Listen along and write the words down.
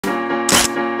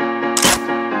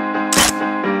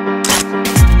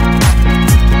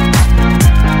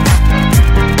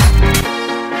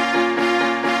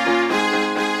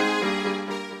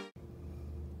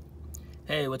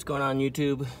going on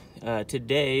YouTube?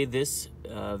 Today this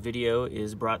video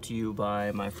is brought to you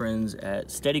by my friends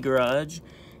at Steady Garage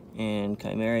and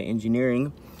Chimera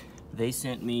Engineering. They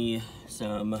sent me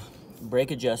some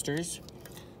brake adjusters.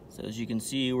 So as you can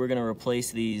see, we're going to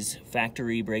replace these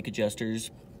factory brake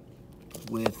adjusters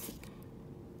with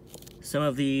some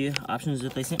of the options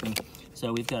that they sent me.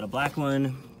 So we've got a black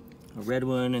one, a red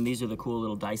one, and these are the cool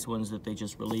little dice ones that they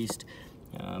just released.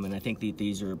 And I think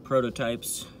these are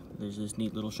prototypes. There's this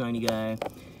neat little shiny guy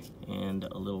and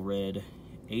a little red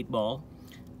 8-ball.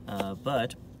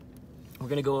 But we're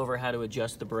gonna go over how to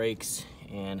adjust the brakes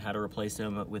and how to replace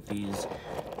them with these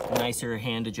nicer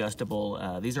hand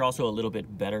adjustable. These are also a little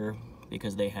bit better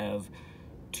because they have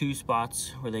 2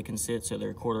 spots where they can sit, so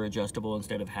they're quarter adjustable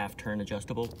instead of half turn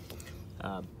adjustable.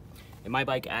 And my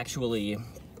bike actually,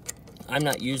 I'm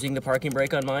not using the parking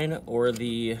brake on mine or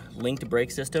the linked brake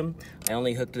system. I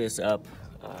only hooked this up,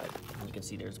 you can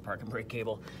see there's a parking brake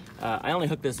cable. I only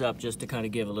hooked this up just to kind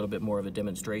of give a little bit more of a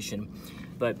demonstration.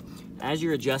 But as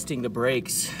you're adjusting the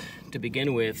brakes to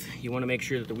begin with, you want to make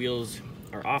sure that the wheels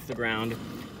are off the ground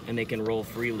and they can roll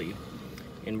freely.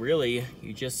 And really,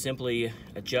 you just simply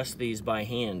adjust these by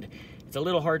hand. It's a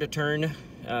little hard to turn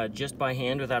just by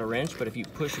hand without a wrench, but if you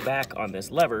push back on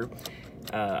this lever,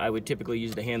 I would typically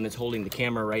use the hand that's holding the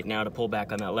camera right now to pull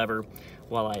back on that lever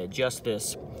while I adjust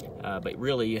this. But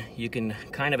really, you can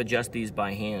kind of adjust these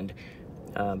by hand.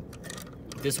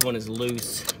 This one is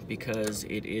loose because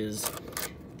it is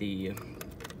the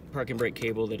parking brake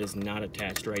cable that is not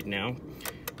attached right now.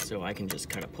 So I can just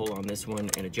kind of pull on this one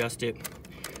and adjust it.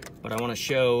 But I want to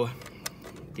show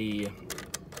the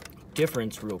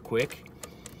difference real quick.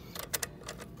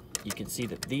 You can see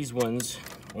that these ones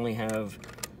only have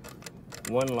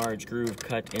one large groove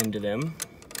cut into them.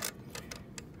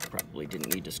 Probably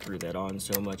didn't need to screw that on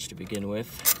so much to begin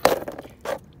with.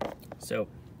 So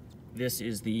this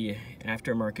is the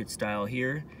aftermarket style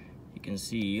here. You can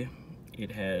see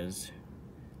it has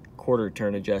quarter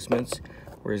turn adjustments,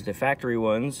 whereas the factory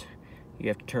ones, you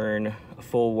have to turn a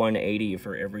full 180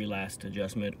 for every last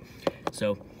adjustment.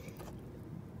 So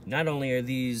not only are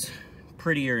these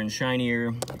prettier and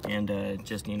shinier and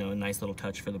just, you know, a nice little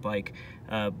touch for the bike,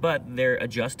 but they're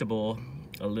adjustable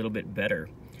a little bit better.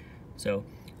 So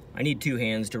I need 2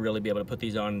 hands to really be able to put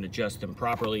these on and adjust them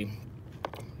properly,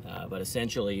 but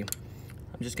essentially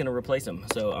I'm just gonna replace them.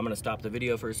 So I'm gonna stop the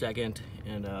video for a second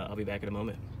and I'll be back in a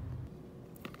moment.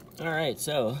 All right,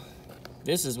 so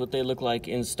this is what they look like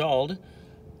installed.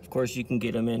 Of course, you can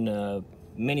get them in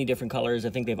many different colors. I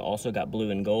think they've also got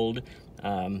blue and gold.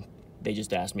 They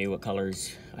just asked me what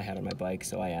colors I had on my bike,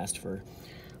 so I asked for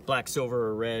black, silver,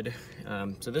 or red.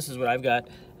 So this is what I've got.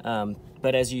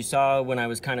 But as you saw when I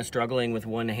was kind of struggling with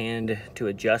one hand to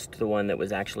adjust the one that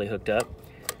was actually hooked up,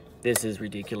 this is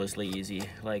ridiculously easy.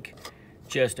 Like,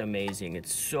 just amazing.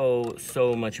 It's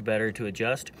so much better to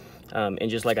adjust. And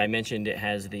just like I mentioned, it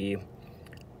has the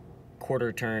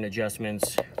quarter turn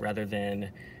adjustments rather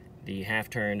than the half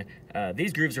turn.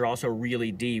 These grooves are also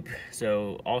really deep,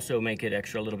 so also make it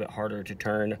extra a little bit harder to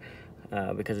turn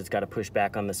because it's got to push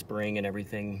back on the spring and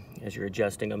everything as you're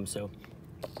adjusting them. So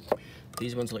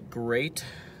these ones look great.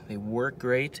 They work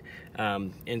great.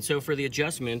 And so for the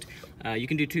adjustment, you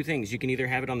can do 2 things. You can either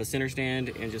have it on the center stand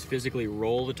and just physically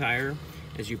roll the tire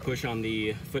as you push on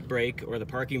the foot brake or the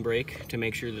parking brake to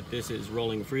make sure that this is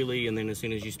rolling freely, and then as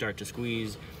soon as you start to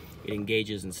squeeze, it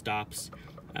engages and stops.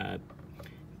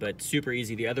 But super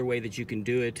easy. The other way that you can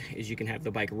do it is you can have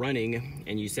the bike running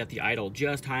and you set the idle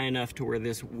just high enough to where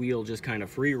this wheel just kind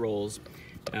of free rolls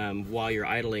while you're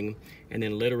idling, and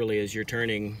then literally as you're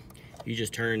turning, you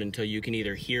just turn until you can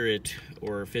either hear it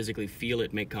or physically feel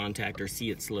it make contact or see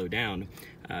it slow down.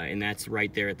 And that's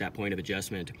right there at that point of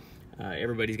adjustment.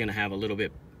 Everybody's gonna have a little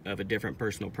bit of a different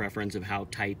personal preference of how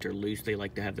tight or loose they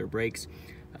like to have their brakes.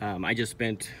 I just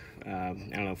spent, I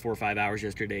don't know, 4 or 5 hours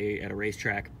yesterday at a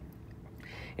racetrack.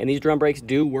 And these drum brakes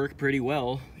do work pretty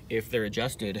well if they're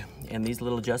adjusted, and these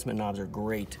little adjustment knobs are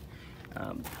great.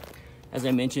 As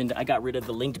I mentioned, I got rid of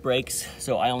the linked brakes,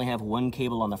 so I only have 1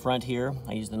 cable on the front here.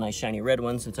 I used the nice shiny red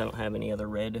one since I don't have any other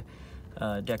red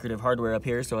decorative hardware up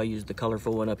here, so I used the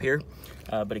colorful one up here.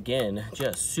 But again,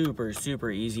 just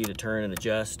super easy to turn and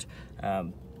adjust.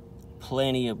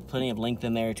 Plenty of length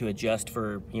in there to adjust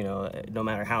for, you know, no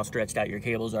matter how stretched out your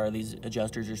cables are, these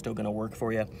adjusters are still gonna work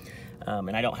for you.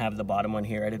 And I don't have the bottom one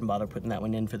here. I didn't bother putting that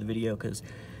one in for the video because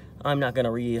I'm not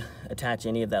gonna reattach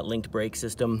any of that linked brake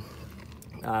system.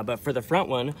 But for the front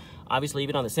one, obviously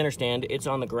even on the center stand, it's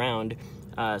on the ground.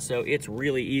 So it's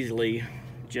really easily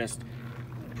just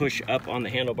push up on the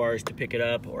handlebars to pick it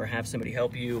up or have somebody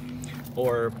help you,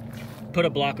 or put a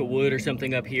block of wood or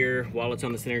something up here while it's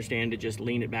on the center stand to just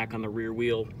lean it back on the rear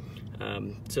wheel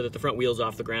so that the front wheel's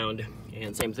off the ground.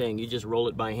 And same thing, you just roll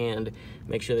it by hand,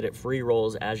 make sure that it free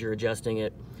rolls as you're adjusting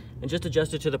it, and just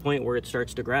adjust it to the point where it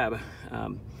starts to grab.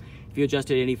 If you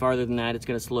adjust it any farther than that, it's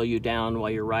going to slow you down while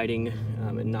you're riding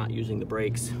and not using the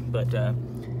brakes. But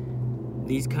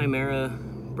these Chimera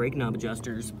brake knob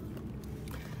adjusters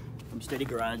from Steady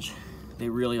Garage, they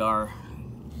really are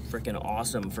freaking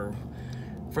awesome for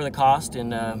the cost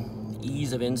and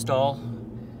ease of install.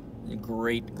 A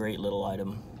great little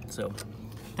item. So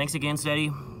thanks again,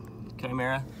 Steady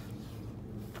Chimera.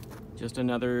 Just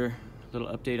another little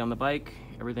update on the bike.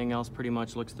 Everything else pretty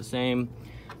much looks the same.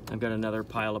 I've got another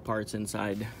pile of parts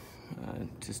inside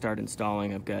to start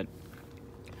installing. I've got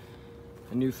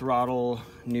a new throttle,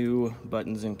 new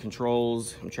buttons and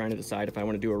controls. I'm trying to decide if I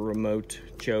want to do a remote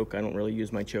choke. I don't really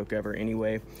use my choke ever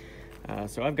anyway.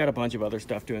 So I've got a bunch of other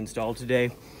stuff to install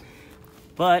today.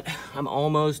 But I'm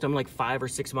like 5 or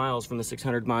 6 miles from the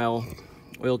 600-mile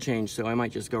oil change, so I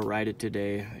might just go ride it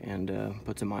today and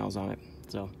put some miles on it.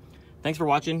 So thanks for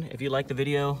watching. If you like the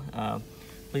video,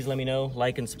 please let me know.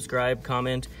 Like and subscribe,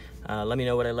 comment. Let me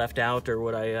know what I left out or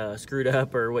what I screwed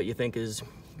up or what you think is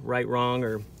right, wrong,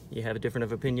 or you have a difference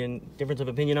of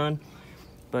opinion on.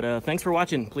 But thanks for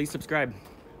watching. Please subscribe.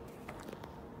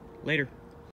 Later.